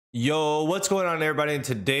Yo, what's going on, everybody? In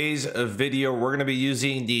today's video, we're going to be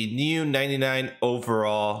using the new 99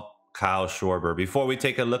 overall Kyle Schwarber. Before we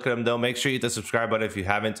take a look at him, though, make sure you hit the subscribe button if you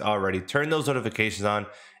haven't already. Turn those notifications on,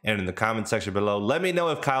 and in the comment section below, let me know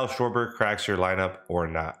if Kyle Schwarber cracks your lineup or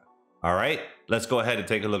not. All right, let's go ahead and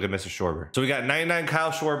take a look at Mr. Schwarber. So we got 99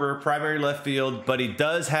 Kyle Schwarber, primary left field, but he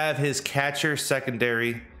does have his catcher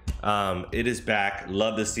secondary. It is back.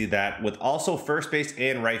 Love to see that, with also first base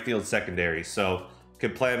and right field secondary. So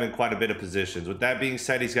can play him in quite a bit of positions. With that being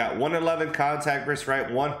said, he's got 111 contact versus right,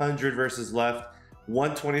 100 versus left,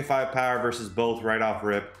 125 power versus both right off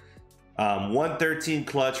rip, 113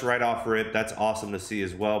 clutch right off rip. That's awesome to see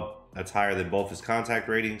as well. That's higher than both his contact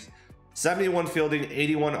ratings. 71 fielding,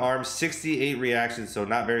 81 arms, 68 reactions, so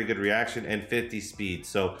not very good reaction, and 50 speed.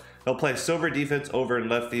 So he'll play silver defense over in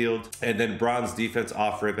left field and then bronze defense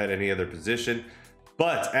off rip at any other position.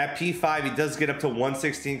 But at P5, he does get up to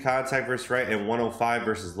 116 contact versus right and 105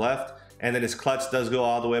 versus left. And then his clutch does go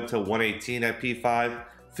all the way up to 118 at P5.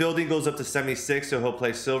 Fielding goes up to 76, so he'll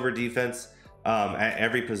play silver defense at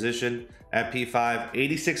every position at P5.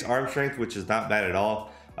 86 arm strength, which is not bad at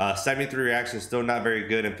all. 73 reaction, still not very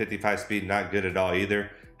good, and 55 speed, not good at all either.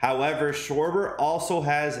 However, Schwarber also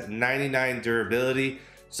has 99 durability,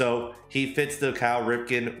 so he fits the Cal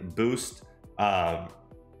Ripken boost. And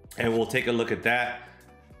we'll take a look at that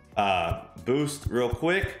boost real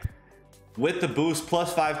quick. With the boost,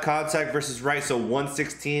 +5 contact versus right, so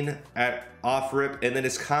 116 at off rip, and then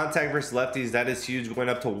his contact versus lefties, that is huge, going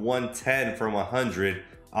up to 110 from 100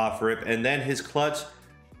 off rip. And then his clutch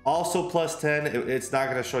also +10. It's not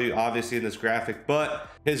going to show you obviously in this graphic, but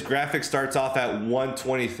his graphic starts off at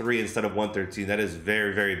 123 instead of 113. That is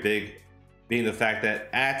very, very big, being the fact that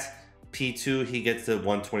at P2 he gets the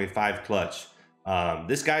 125 clutch.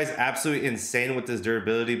 This guy's absolutely insane with this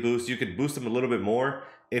durability boost. You could boost him a little bit more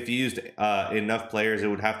if you used enough players. It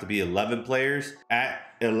would have to be 11 players. At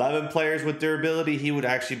 11 players with durability, he would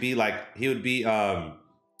actually be like, he would be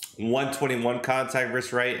 121 contact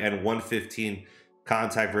versus right and 115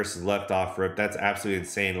 contact versus left off rip. That's absolutely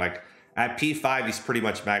insane. Like at P5, he's pretty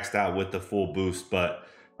much maxed out with the full boost, but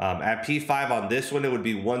at P5 on this one, it would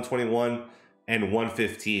be 121 and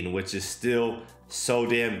 115, which is still so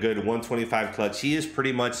damn good. 125 clutch. He is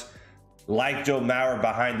pretty much like Joe Mauer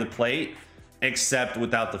behind the plate, except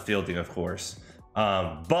without the fielding, of course.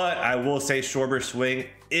 But I will say Schwarber's swing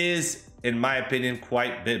is, in my opinion,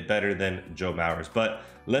 quite a bit better than Joe Mauer's. But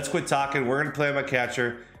let's quit talking. We're gonna play him a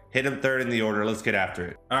catcher, hit him third in the order. Let's get after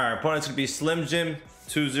it. All right, opponent's gonna be Slim Jim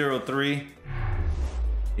 203.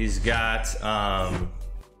 He's got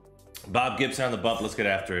Bob Gibson on the bump. Let's get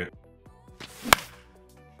after it.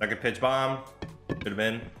 Second pitch bomb. Could have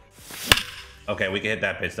been. Okay, we can hit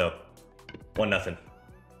that pitch though. 1-0.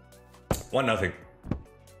 1-0.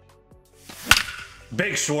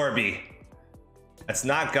 Big Schwarby. That's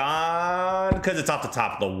not gone because it's off the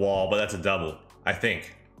top of the wall, but that's a double, I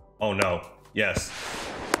think. Oh no. Yes.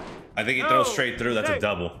 I think he throws straight through. That's a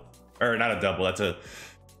double. Or not a double. That's a.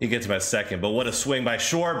 He gets him at second. But what a swing by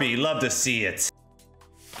Schwarby. Love to see it.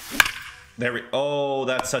 There we. Oh,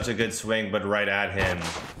 that's such a good swing, but right at him.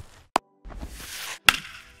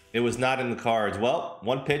 It was not in the cards. Well,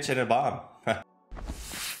 one pitch and a bomb.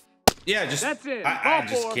 Yeah, just that's it. I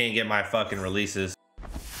just can't get my fucking releases.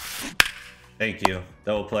 Thank you.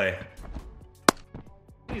 Double play.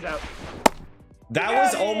 He's out. That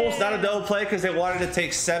was almost not a double play because they wanted to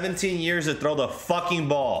take 17 years to throw the fucking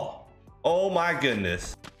ball. Oh my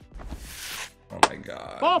goodness. Oh my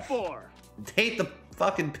god. Ball 4. Hate the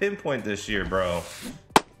fucking pinpoint this year, bro.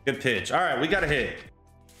 Good pitch. All right, we got a hit.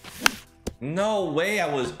 No way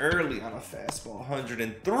I was early on a fastball.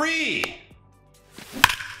 103.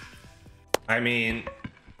 I mean,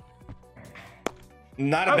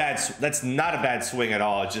 not a bad. That's not a bad swing at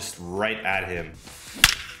all. Just right at him.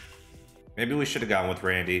 Maybe we should have gone with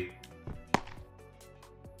Randy.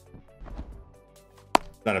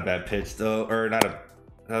 Not a bad pitch though, or not a.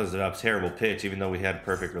 That was a terrible pitch, even though we had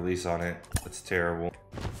perfect release on it. That's terrible.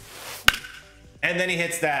 And then he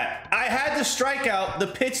hits that. I had the strikeout. The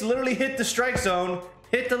pitch literally hit the strike zone.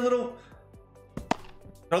 Hit the little.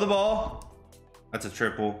 Throw the ball. That's a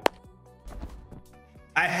triple.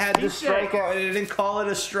 I had the strikeout and I didn't call it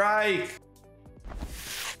a strike.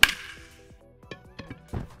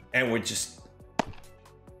 And we're just.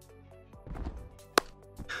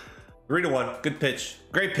 3-1. Good pitch.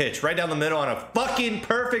 Great pitch. Right down the middle on a fucking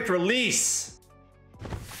perfect release.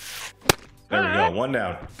 There we go. One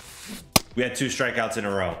down. We had 2 strikeouts in a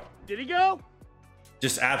row. Did he go?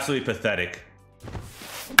 Just absolutely pathetic.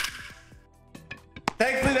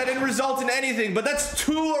 Thankfully, that didn't result in anything, but that's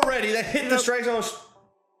 2 already that hit the strike zone.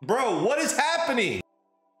 Bro, what is happening?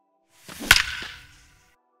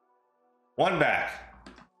 One back.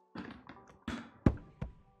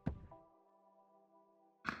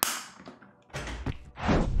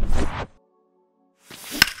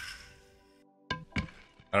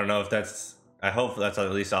 I don't know if that's, I hope that's at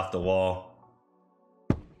least off the wall.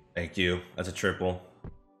 Thank you. That's a triple.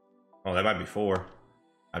 Oh, that might be 4.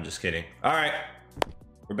 I'm just kidding. All right.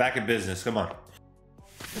 We're back in business. Come on.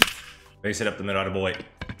 Base it up the middle of the boy.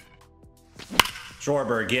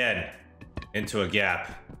 Schwarber again. Into a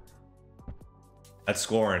gap. That's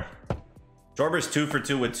scoring. Schwarber's 2 for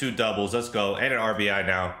 2 with 2 doubles. Let's go. And an RBI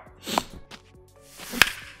now.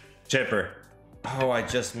 Chipper. Oh, I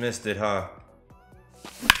just missed it, huh?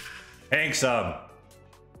 Hang some.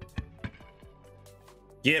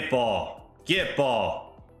 Get ball. Get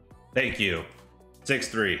ball. Thank you.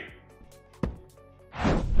 6-3.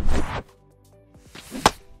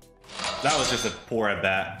 That was just a poor at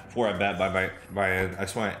bat. Poor at bat by my end. I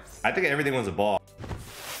swear. I think everything was a ball.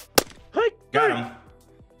 Got him.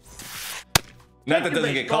 Not that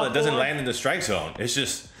doesn't get called. It doesn't land in the strike zone. It's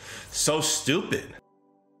just so stupid.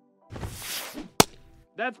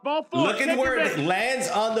 That's ball 4. Look at where it lands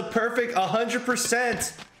on the perfect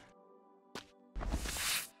 100%.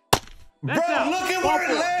 Bro, look at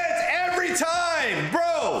where it lands every time,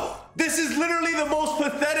 bro. This is literally the most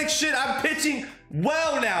pathetic shit. I'm pitching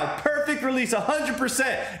well now. Perfect release,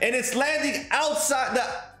 100%. And it's landing outside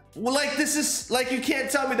the, like, this is, like, you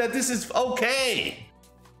can't tell me that this is okay.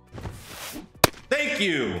 Thank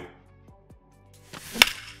you.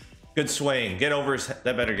 Good swing. Get over his, that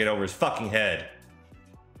better get over his fucking head.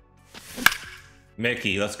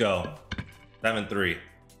 Mickey, let's go. 7-3.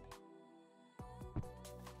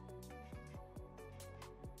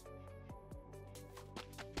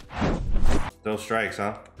 Still strikes,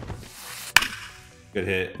 huh? Good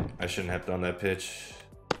hit. I shouldn't have done that pitch.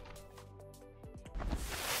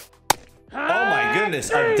 Oh my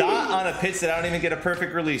goodness. A dot on a pitch that I don't even get a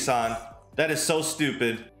perfect release on. That is so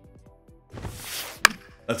stupid.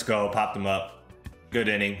 Let's go. Popped him up. Good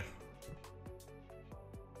inning.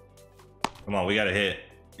 Come on, we gotta hit.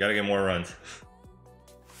 Gotta get more runs.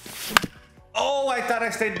 Oh, I thought I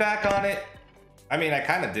stayed back on it. I mean, I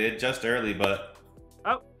kind of did just early, but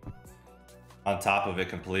on top of it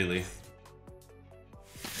completely.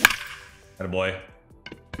 Attaboy.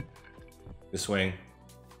 Good swing.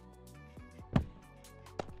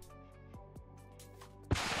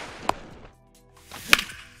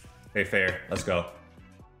 Okay, fair. Let's go.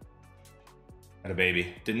 And a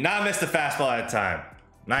baby. Did not miss the fastball at a time.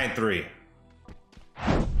 9-3.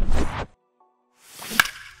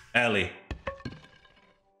 Ellie.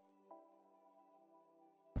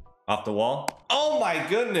 Off the wall. Oh my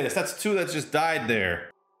goodness. That's 2 that just died there.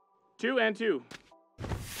 2 and 2.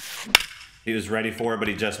 He was ready for it, but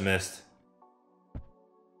he just missed.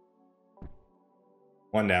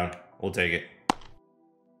 1 down. We'll take it.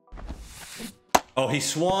 Oh, he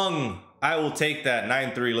swung. I will take that.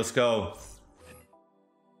 9-3. Let's go.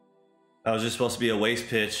 That was just supposed to be a waste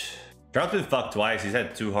pitch. Trout's been fucked twice. He's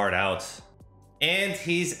had 2 hard outs. And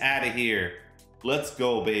he's out of here. Let's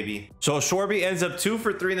go, baby. So Schwarber ends up 2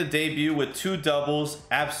 for 3 in the debut with 2 doubles.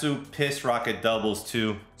 Absolute piss rocket doubles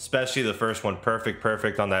too. Especially the first one.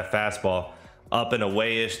 Perfect on that fastball. Up and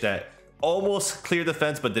away-ish that almost cleared the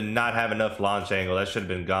fence but did not have enough launch angle. That should have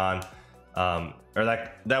been gone. Or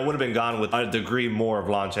that would have been gone with a degree more of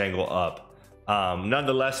launch angle up.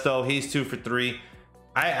 Nonetheless though, he's 2 for 3.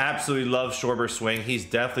 I absolutely love Schwarber's swing. He's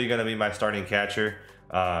definitely going to be my starting catcher.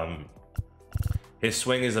 His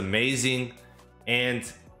swing is amazing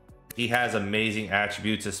and he has amazing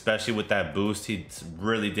attributes, especially with that boost. He's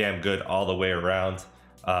really damn good all the way around.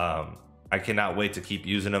 I cannot wait to keep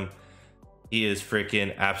using him. He is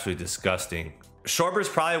freaking absolutely disgusting. Schwarber is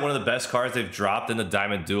probably one of the best cards they've dropped in the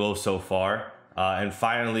Diamond Duo so far. And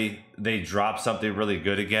finally, they dropped something really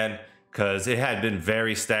good again because it had been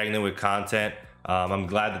very stagnant with content. I'm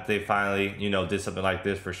glad that they finally, you know, did something like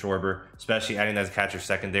this for Schwarber, especially adding that as catcher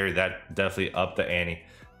secondary. That definitely upped the ante.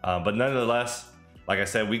 But nonetheless, like I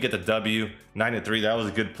said, we get the W. 9-3. That was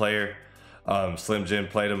a good player. Slim Jim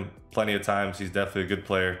played him plenty of times. He's definitely a good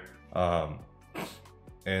player. I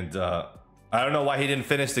don't know why he didn't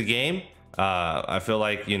finish the game. I feel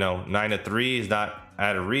like, you know, 9-3 is not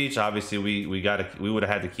out of reach. Obviously, we would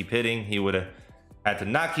have had to keep hitting. He would have had to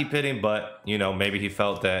not keep hitting, but you know, maybe he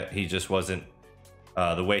felt that he just wasn't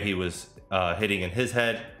the way he was hitting in his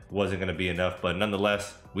head wasn't going to be enough. But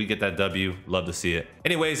nonetheless, we get that W. Love to see it.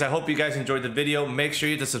 Anyways, I hope you guys enjoyed the video. Make sure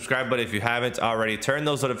you hit the subscribe button if you haven't already. Turn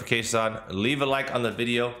those notifications on. Leave a like on the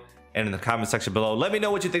video and in the comment section below. Let me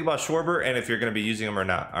know what you think about Schwarber and if you're going to be using him or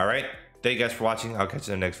not. All right. Thank you guys for watching. I'll catch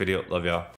you in the next video. Love y'all.